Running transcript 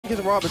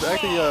against Rob is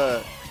actually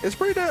it's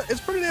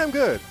pretty damn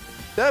good.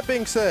 That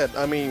being said,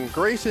 I mean,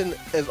 Grayson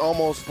is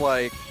almost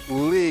like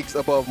leagues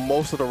above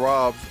most of the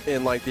Robs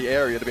in like the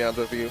area, to be honest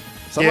with you.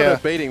 Some of them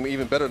baiting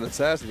even better than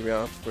Sassy, to be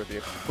honest with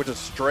you, which is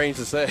strange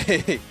to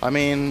say. I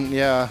mean,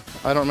 yeah,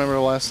 I don't remember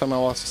the last time I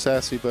lost to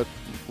Sassy, but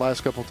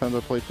last couple times I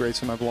played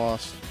Grayson, I've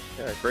lost.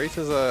 Yeah,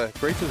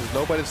 Grayson's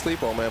nobody to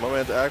sleep on, man. My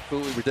man's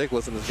absolutely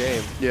ridiculous in this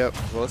game. Yep.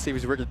 Well, let's see if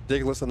he's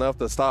ridiculous enough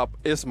to stop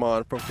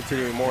Ismon from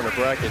continuing more in the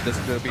bracket. This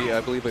is going to be, I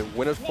believe, a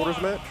winner's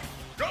quarters match.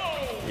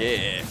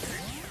 Yeah.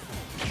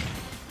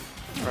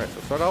 All right,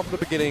 so start off at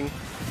the beginning.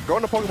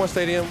 Going to Pokemon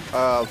Stadium.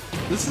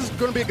 This is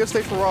going to be a good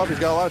stage for Rob. He's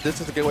got a lot of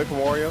distance to get away from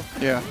Wario.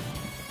 Yeah.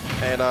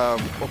 And,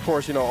 of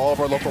course, you know, all of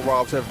our local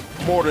Robs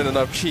have more than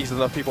enough cheese,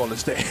 enough people on the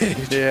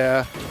stage.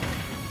 Yeah.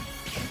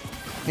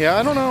 Yeah,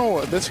 I don't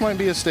know. This might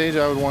be a stage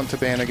I would want to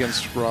ban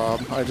against Rob.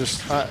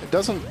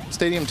 Doesn't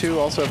Stadium 2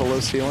 also have a low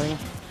ceiling?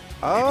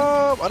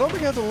 I don't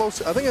think it has a low.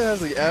 I think it has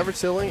the average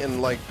ceiling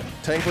and like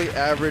technically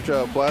average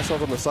blast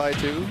zones on the side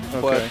too.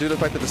 Okay. But due to the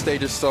fact that the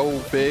stage is so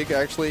big,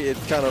 actually, it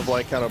kind of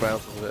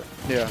bounces it.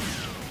 Yeah.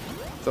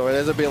 So it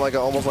ends up being like it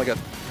almost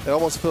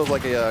feels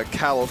like a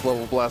Kalos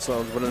level blast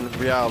zones, but in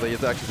reality,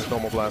 it's actually just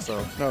normal blast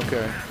zones.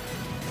 Okay.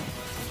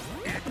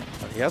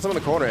 He has him in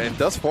the corner, and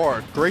thus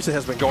far, Grayson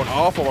has been going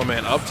off on my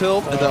man. Up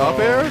tilt and the up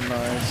air.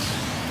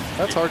 Nice.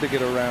 That's hard to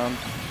get around.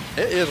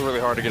 It is really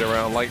hard to get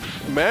around. Like,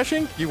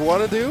 mashing, you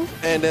want to do,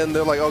 and then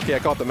they're like, okay, I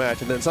caught the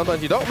match. And then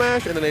sometimes you don't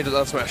mash, and then they just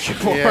unsmash you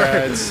for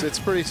Yeah, it's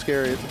pretty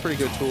scary. It's a pretty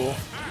good tool.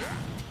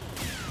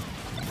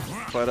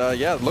 But,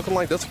 yeah, looking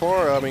like this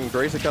far, I mean,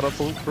 Grayson kind of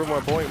proved my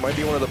point. Might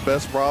be one of the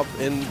best Robs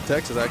in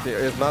Texas, actually,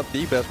 if not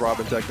the best Rob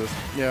in Texas.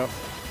 Yeah.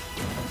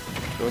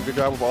 Doing a good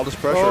job with all this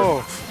pressure.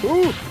 Oh,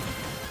 ooh.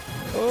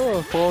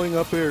 Oh, falling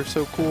up air,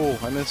 so cool.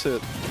 I miss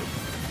it.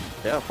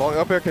 Yeah, falling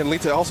up air can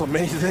lead to also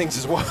many things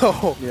as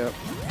well. Yep.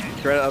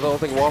 Granted, I don't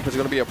think Womp is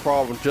going to be a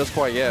problem just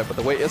quite yet, but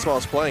the way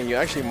Ismon's playing, you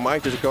actually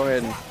might just go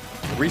ahead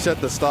and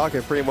reset the stock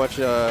and pretty much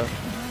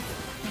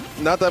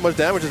not that much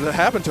damage has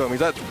happened to him.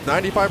 He's at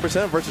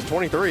 95% versus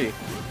 23.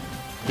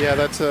 Yeah,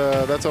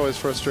 that's always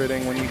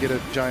frustrating when you get a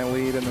giant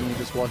lead and then you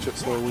just watch it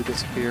slowly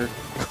disappear.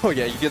 Oh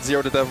yeah, you get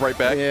 0 to death right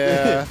back.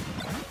 Yeah.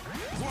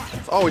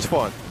 It's always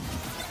fun.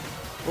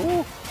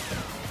 Ooh.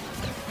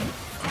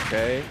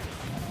 Okay.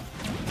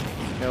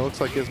 Yeah, it looks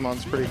like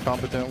Ismon's pretty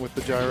competent with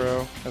the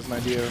gyro. Has an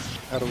idea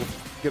of how to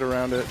get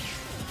around it.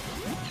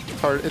 It's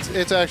hard.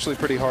 It's actually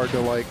pretty hard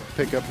to like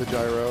pick up the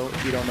gyro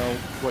if you don't know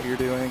what you're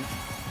doing.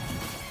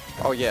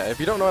 Oh yeah, if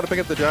you don't know how to pick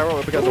up the gyro,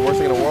 it becomes the worst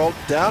thing in the world.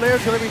 Down air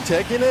is going to be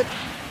taking it.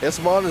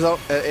 Ismon is up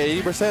at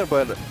 80%,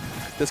 but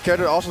this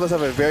character also does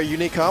have a very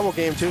unique combo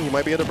game too. He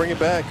might be able to bring it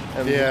back.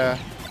 And yeah.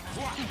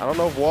 I don't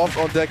know if Wolf's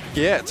on deck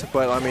yet,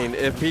 but I mean,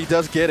 if he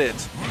does get it,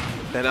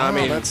 then I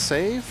mean, that's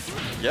safe.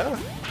 Yeah.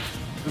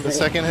 The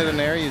second hit in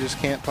air, you just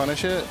can't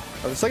punish it.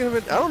 The second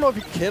hit, I don't know if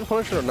you can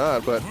punish it or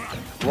not, but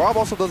Rob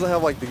also doesn't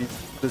have like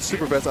the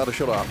super best out of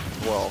shield op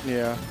as well.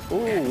 Yeah.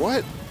 Ooh,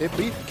 what? It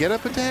beat get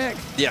up attack?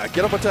 Yeah,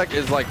 get up attack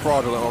is like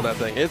fraudulent on that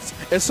thing.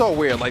 It's so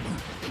weird. Like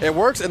it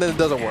works and then it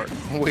doesn't work.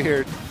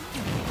 Weird.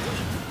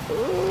 Ooh,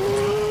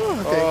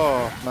 okay.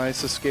 Oh,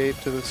 nice escape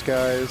to the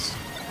skies.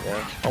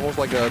 Yeah, almost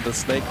like the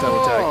snake type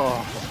attack.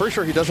 I'm pretty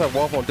sure he does have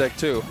Wolf on deck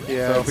too.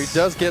 Yeah. So if he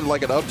does get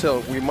like an up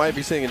tilt, we might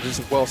be seeing it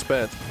just well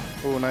spent.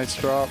 Ooh, nice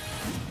drop.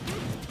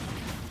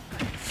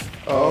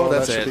 Oh,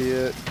 that's that should be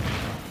it.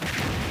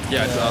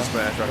 Yeah, it's an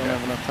smash. Don't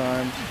have enough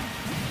time.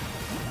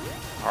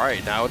 All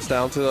right, now it's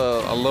down to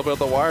a little bit of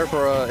the wire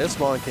for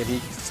Ismon. Can he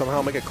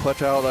somehow make a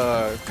clutch out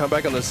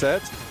comeback on the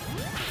set?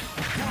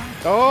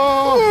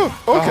 Oh,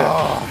 okay.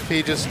 Oh,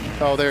 he just,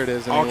 there it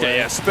is. Anyway. Okay,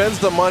 yeah, spends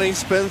the money,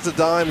 spends the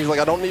dime. He's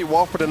like, I don't need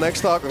Wolf for the next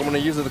stock. I'm going to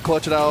use it to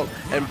clutch it out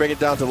and bring it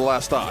down to the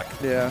last stock.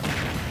 Yeah.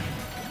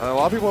 A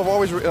lot of people have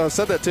always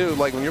said that too.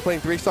 Like when you're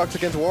playing 3 stocks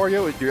against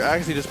Wario, you're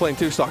actually just playing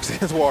 2 stocks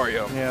against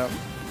Wario. Yeah.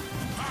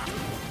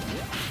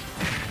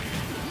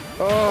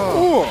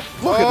 Oh,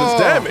 look at this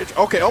damage.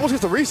 Okay, almost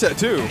gets the reset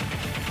too.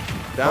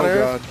 Down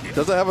there. God.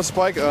 Doesn't have a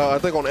spike, I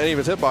think, on any of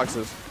his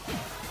hitboxes.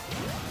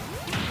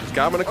 He's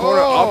got him in the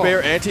corner, up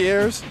air,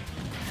 anti-airs.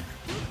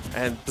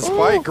 And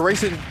despite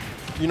Grayson,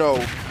 you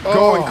know,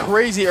 going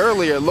crazy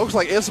earlier, it looks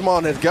like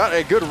Ismon has got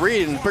a good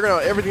read and figuring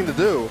out everything to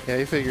do. Yeah,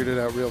 he figured it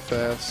out real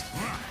fast.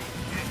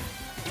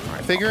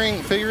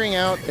 Figuring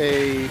out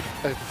a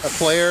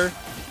player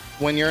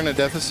when you're in a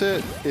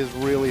deficit is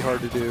really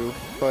hard to do,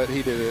 but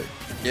he did it.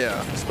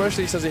 Yeah,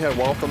 especially since he had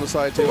Wolf on the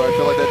side too. I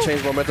feel like that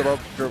changed momentum up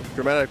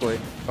dramatically.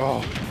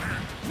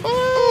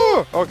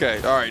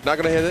 Okay, all right, not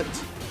gonna hit it.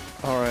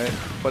 All right,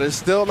 but it's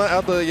still not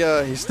out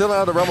the. He's still not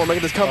out of the realm of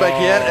making this comeback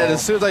yet. And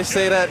as soon as I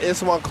say that,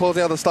 Ismon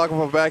closing out the stock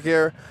with a back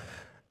air.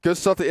 Good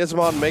stuff to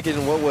Ismon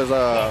making what was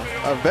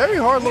a very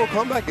hard little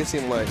comeback. It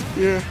seemed like.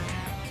 Yeah.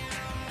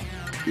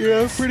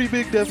 Yeah, pretty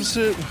big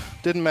deficit.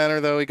 Didn't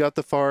matter though. He got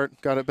the fart,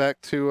 got it back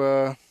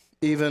to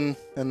even,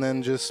 and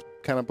then just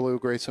kind of blew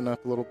Grayson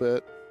up a little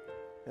bit.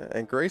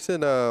 And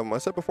Grayson, I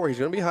said before, he's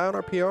going to be high on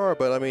our PR,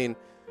 but I mean,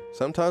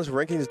 Sometimes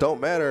rankings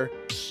don't matter.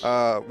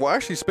 Well,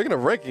 actually, speaking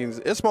of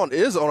rankings, Ismon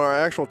is on our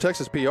actual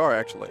Texas PR,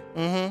 actually.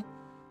 Mm-hmm.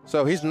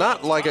 So he's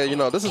not like a,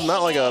 this is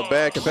not like a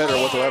bad competitor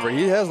whatsoever.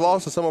 He has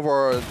lost to some of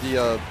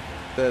the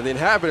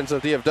inhabitants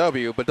of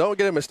DFW, but don't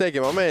get it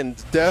mistaken. My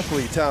man's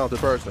definitely a talented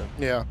person.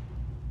 Yeah.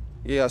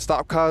 Yeah,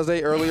 stopped Kaze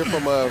earlier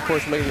from, of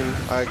course, making,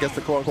 I guess,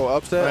 the quote-unquote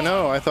upset. I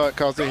know. I thought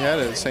Kaze had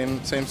it.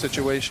 Same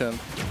situation.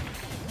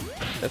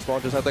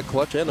 Ismon just had that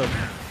clutch in him.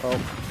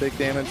 Oh, big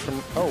damage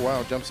from... Oh,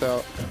 wow. Jumps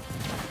out.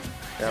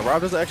 Yeah,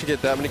 Rob doesn't actually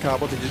get that many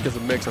combos. He just gets a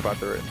mix-up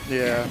after it.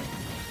 Yeah.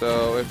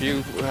 So if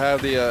you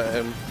have the...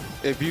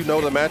 if you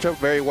know the matchup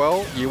very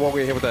well, you won't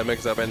get hit with that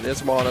mix-up. And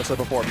Ismon, I said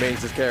before,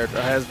 mains his character,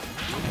 has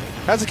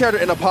his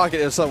character in a pocket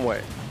in some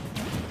way.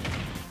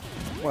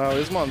 Wow,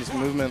 Ismon's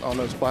movement on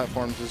those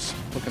platforms is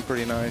looking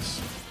pretty nice.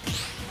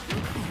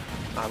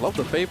 I love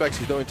the fadebacks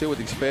he's doing too with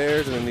these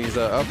fairs and then these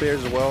up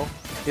airs as well.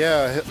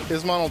 Yeah,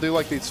 Ismon will do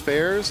like these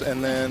fairs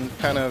and then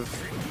kind of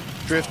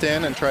drift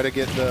in and try to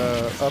get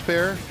the up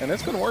air, and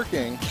it's been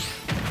working.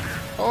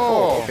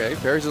 Oh, okay.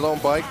 Parries his own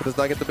bike, but does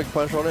not get the big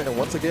punch on it. And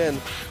once again,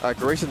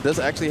 Grayson does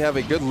actually have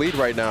a good lead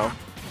right now.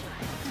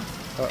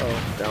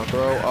 Uh-oh. Down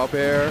throw, up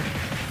air.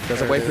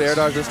 Doesn't wait for the air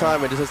dodge this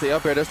time, and just hits the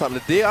up air this time.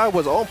 The DI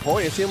was on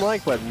point, it seemed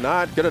like, but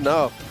not good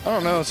enough. I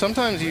don't know.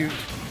 Sometimes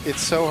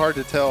it's so hard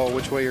to tell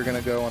which way you're going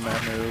to go on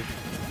that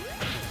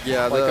move.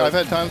 Yeah. Like, I've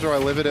had times where I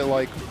live it at,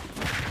 like,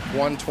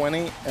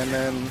 120, and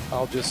then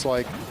I'll just,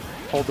 like,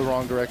 hold the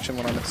wrong direction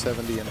when I'm at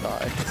 70 and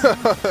die.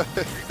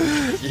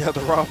 Yeah,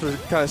 the Roth is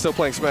kind of still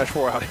playing Smash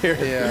 4 out here.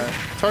 Yeah,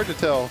 it's hard to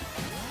tell.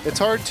 It's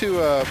hard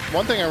to,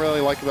 one thing I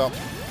really like about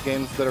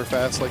games that are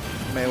fast, like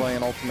Melee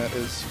and Ultimate,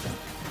 is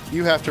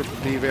you have to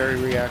be very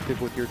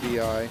reactive with your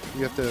DI.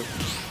 You have to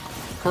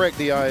correct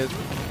DI.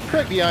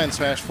 Correct DI in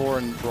Smash 4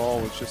 and Brawl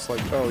was just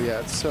like, oh yeah,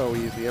 it's so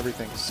easy.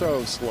 Everything's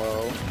so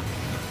slow.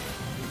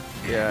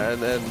 Yeah,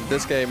 and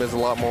this game is a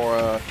lot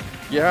more,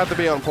 you have to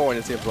be on point,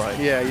 it seems like.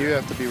 Yeah, you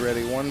have to be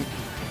ready. One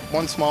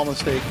small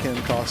mistake can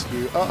cost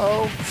you.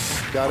 Uh-oh,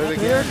 got it again.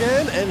 Here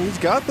again, and he's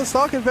got the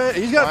stock advantage.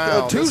 He's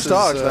got two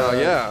stocks now,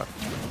 yeah.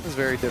 This is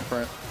very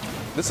different.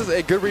 This is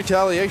a good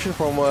retaliation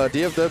from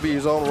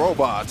DFW's own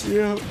robots.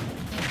 Yeah.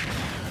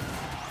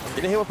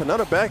 Getting hit with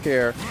another back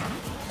air.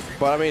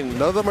 But, I mean,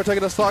 none of them are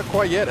taking the stock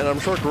quite yet, and I'm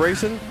sure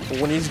Grayson,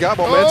 when he's got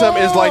momentum,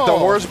 is like the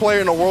worst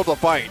player in the world to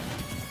fight.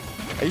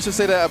 I used to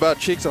say that about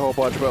Cheeks a whole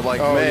bunch, but, like,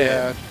 man,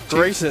 yeah.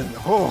 Grayson,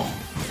 oh.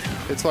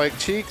 It's like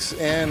Cheeks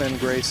and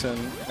Grayson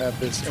have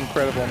this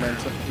incredible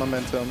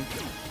momentum.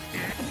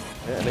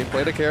 Yeah, and they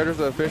play the characters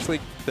that officially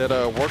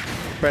work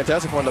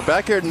fantastic on the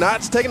back air.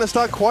 Not taking the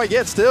stock quite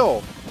yet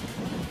still.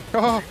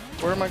 Oh,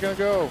 where am I going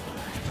to go?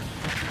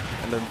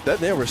 And then that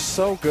nair was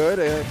so good,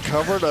 and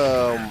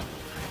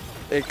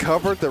it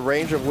covered the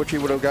range of which he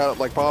would have got,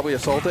 like, probably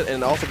assaulted,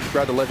 and also just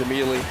grabbed the ledge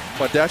immediately.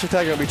 But dash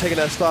attack going to be taking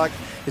that stock.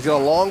 He's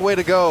got a long way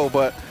to go,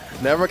 but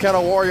never count a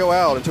Wario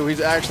out until he's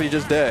actually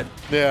just dead.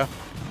 Yeah.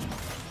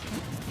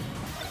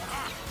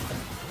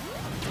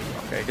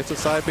 Okay, gets a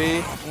side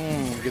B.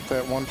 Get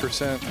that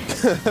 1%.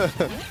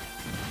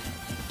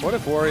 What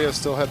if Wario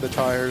still had the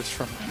tires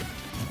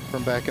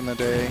from back in the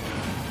day,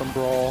 from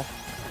Brawl?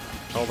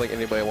 I don't think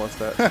anybody wants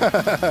that.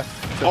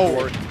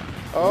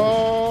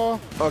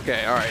 Oh.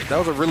 Okay, all right. That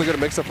was a really good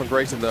mix-up from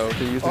Grayson, though,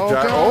 to use the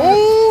gyro. God.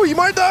 Oh, you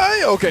might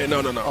die? Okay, no.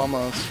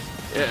 Almost.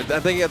 Yeah, I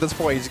think at this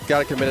point, he's got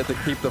to commit it to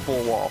keep the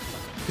full wall.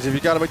 Because if you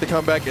got to make the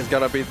comeback, it's got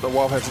to be, the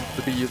wall has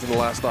to be used in the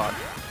last stock.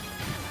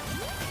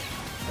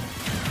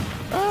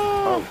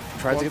 Oh,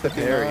 trying to get the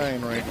parry.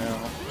 Right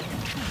now.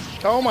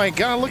 Oh my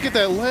God, look at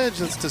that ledge.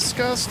 That's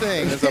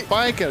disgusting. There's a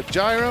bike, a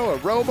gyro, a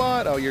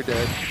robot. Oh, you're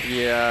dead.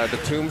 Yeah, the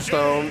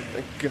tombstone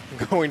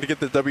going to get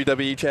the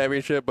WWE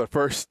Championship, but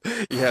first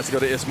he has to go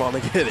to Ismon to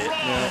get it.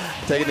 Yeah.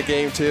 Taking the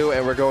game 2,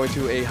 and we're going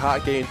to a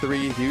hot game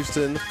 3,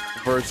 Houston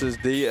versus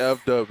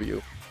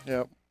DFW.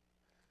 Yep.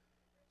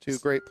 Two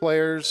great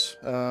players,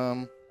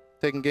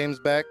 taking games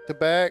back to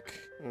back.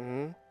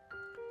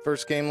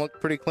 First game looked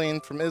pretty clean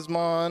from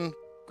Ismon.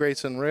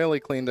 Grayson really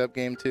cleaned up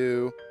game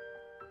 2.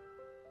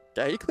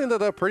 Yeah, he cleaned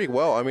that up pretty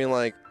well. I mean,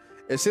 like,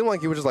 it seemed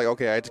like he was just like,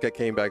 okay, I just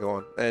came back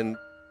on. And,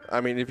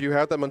 I mean, if you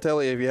have that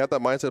mentality, if you have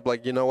that mindset,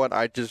 like, you know what,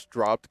 I just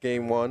dropped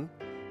game 1,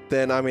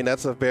 then, I mean,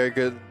 that's a very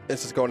good,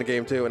 it's just going to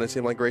game 2, and it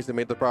seemed like Grayson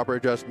made the proper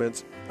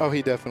adjustments. Oh,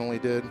 he definitely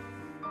did.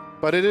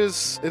 But it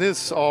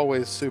is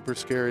always super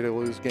scary to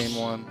lose game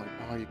 1. Like,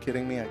 oh, are you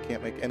kidding me? I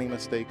can't make any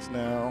mistakes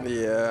now.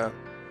 Yeah.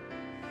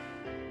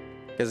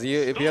 Because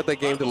if you have that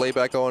game to lay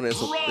back on,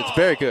 it's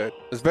very good.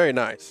 It's very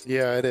nice.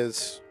 Yeah, it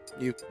is.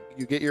 You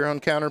get your own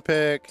counter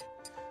pick.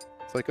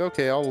 It's like,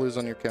 okay, I'll lose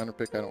on your counter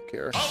pick. I don't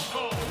care.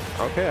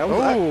 Okay, I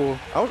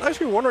was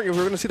actually wondering if we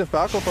were going to see the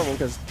Falco from him,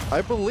 because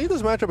I believe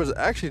this matchup is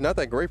actually not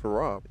that great for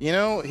Rob. You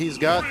know, he's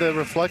got the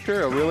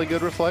reflector, a really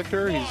good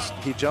reflector.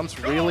 He jumps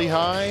really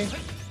high.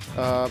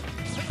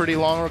 Pretty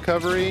long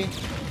recovery.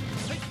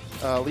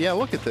 Yeah,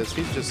 look at this.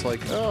 He's just like,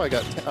 oh,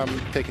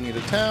 I'm taking you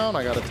to town.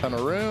 I got a ton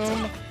of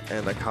room.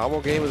 And the combo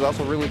game is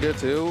also really good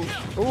too.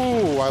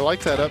 Ooh, I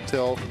like that up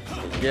tilt.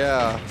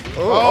 Yeah.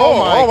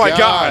 Oh my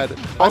God.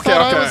 I Okay,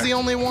 thought I was the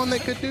only one that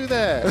could do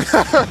that.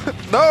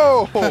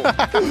 No!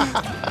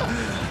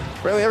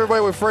 Apparently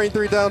everybody with frame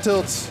 3 down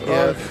tilts.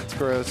 Yeah, it's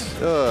gross.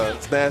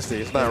 It's nasty.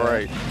 It's not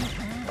right.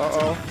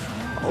 Uh-oh.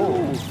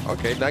 Oh,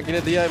 okay. Not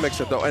getting the DI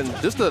mix-up though. And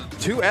just the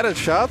 2 added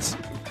shots,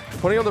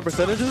 putting on the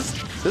percentages,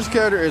 this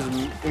character is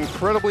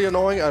incredibly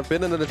annoying. I've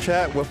been in the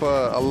chat with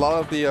a lot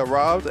of the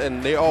Robs,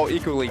 and they all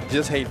equally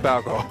just hate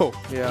Falco.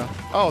 Yeah.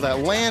 Oh, that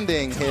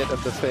landing hit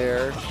of the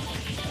fair.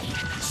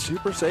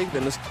 Super safe,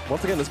 and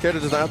once again, this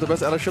character does not have the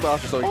best out of shit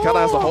option, so he kind of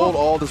has to hold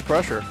all this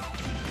pressure.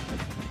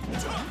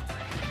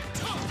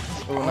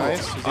 Oh, nice.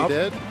 Is he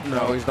dead?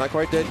 No, he's not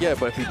quite dead yet,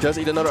 but if he does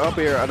eat another up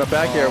air and a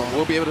back air,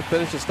 we'll be able to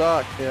finish the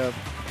stock. Yeah.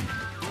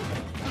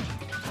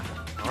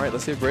 All right,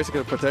 let's see if Grayson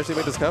can potentially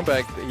make this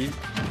comeback.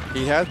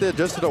 He had to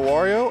adjust to the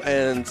Wario,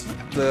 and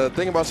the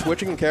thing about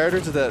switching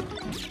characters is that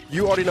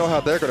you already know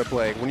how they're going to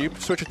play. When you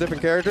switch a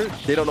different character,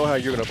 they don't know how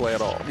you're going to play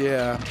at all.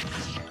 Yeah.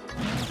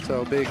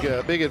 So big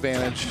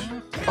advantage.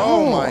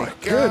 Oh my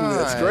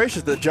goodness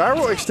gracious. The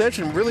gyro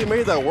extension really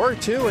made that work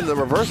too, and the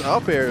reverse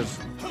up airs.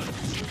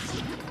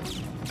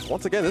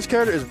 Once again, this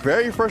character is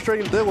very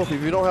frustrating to deal with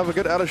if you don't have a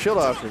good out of shield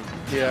option.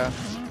 Yeah.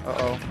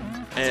 Uh-oh.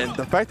 And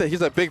the fact that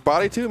he's a big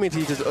body too means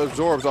he just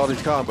absorbs all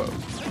these combos.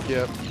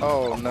 Yep.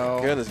 Oh no.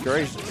 Goodness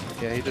gracious.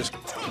 Yeah,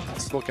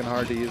 it's looking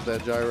hard to use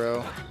that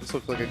gyro. This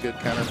looks like a good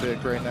counter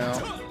pick right now.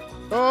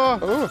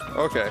 Oh!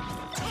 Okay.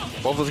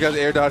 Both those guys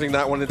air dodging,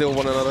 not wanting to deal with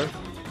one another.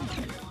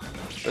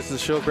 This is a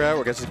shield grab.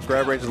 I guess his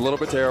grab range is a little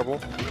bit terrible.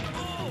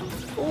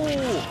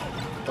 Ooh.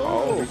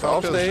 Oh, he's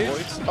off stage.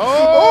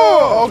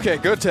 Oh! Okay,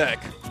 good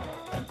tech.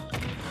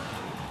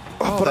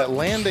 Oh, that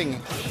landing,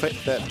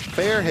 that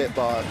fair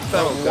hitbox.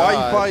 That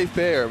Wi-Fi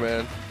fair,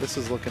 man. This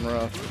is looking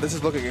rough. This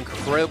is looking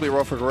incredibly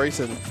rough for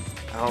Grayson.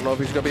 I don't know if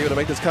he's going to be able to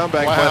make this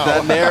comeback, but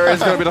that nair is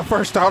going to be the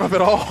first start of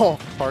it all.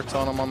 Parks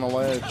on him on the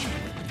ledge.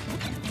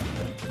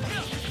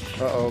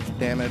 Uh-oh,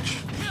 damage.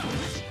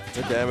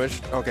 Good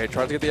damage. Okay,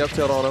 trying to get the up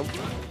tilt on him.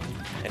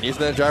 And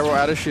using that gyro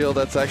out of shield,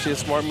 that's actually a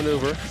smart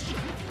maneuver.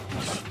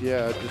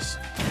 Yeah, just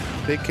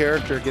big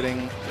character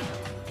getting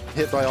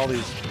hit by all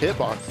these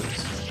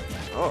hitboxes.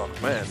 Oh,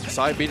 man.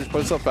 Side B just put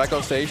himself back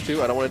on stage,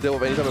 too. I don't want to deal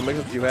with any type of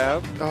mix-ups you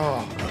have.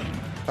 Oh,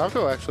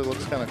 Falco actually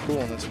looks kind of cool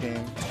in this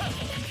game.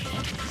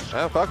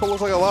 Falco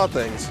looks like a lot of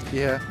things.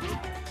 Yeah.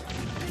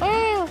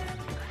 Ah.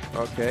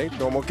 Okay,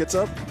 Normal gets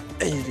up.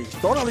 Hey, he's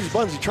throwing all these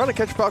buttons. He's trying to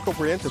catch Falco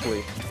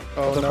preemptively.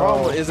 Oh, but the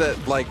problem is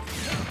that, like,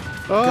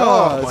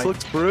 oh, this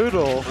looks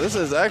brutal. This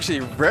is actually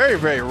very,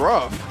 very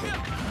rough.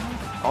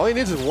 All he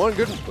needs is one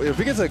good. If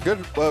he gets a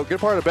good part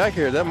of the back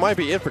here, that might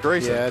be it for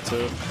Grayson. Yeah,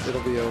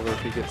 it'll be over if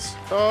he gets.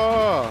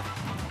 Oh,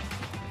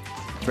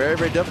 very,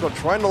 very difficult.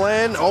 Trying to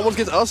land, almost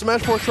gets up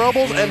smash for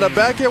troubles, and the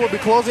back here will be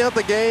closing out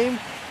the game.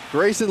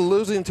 Grayson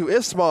losing to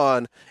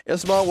Ismon.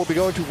 Ismon will be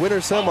going to winner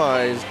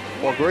semis,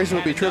 while Grayson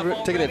will be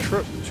taking a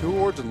trip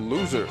towards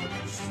losers.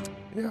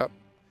 Yeah,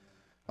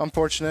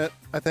 unfortunate.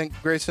 I think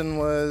Grayson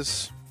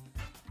was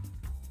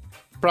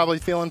probably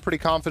feeling pretty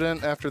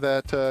confident after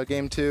that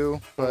game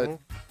 2, but.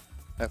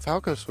 That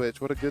Falco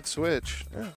switch, what a good switch. Yeah.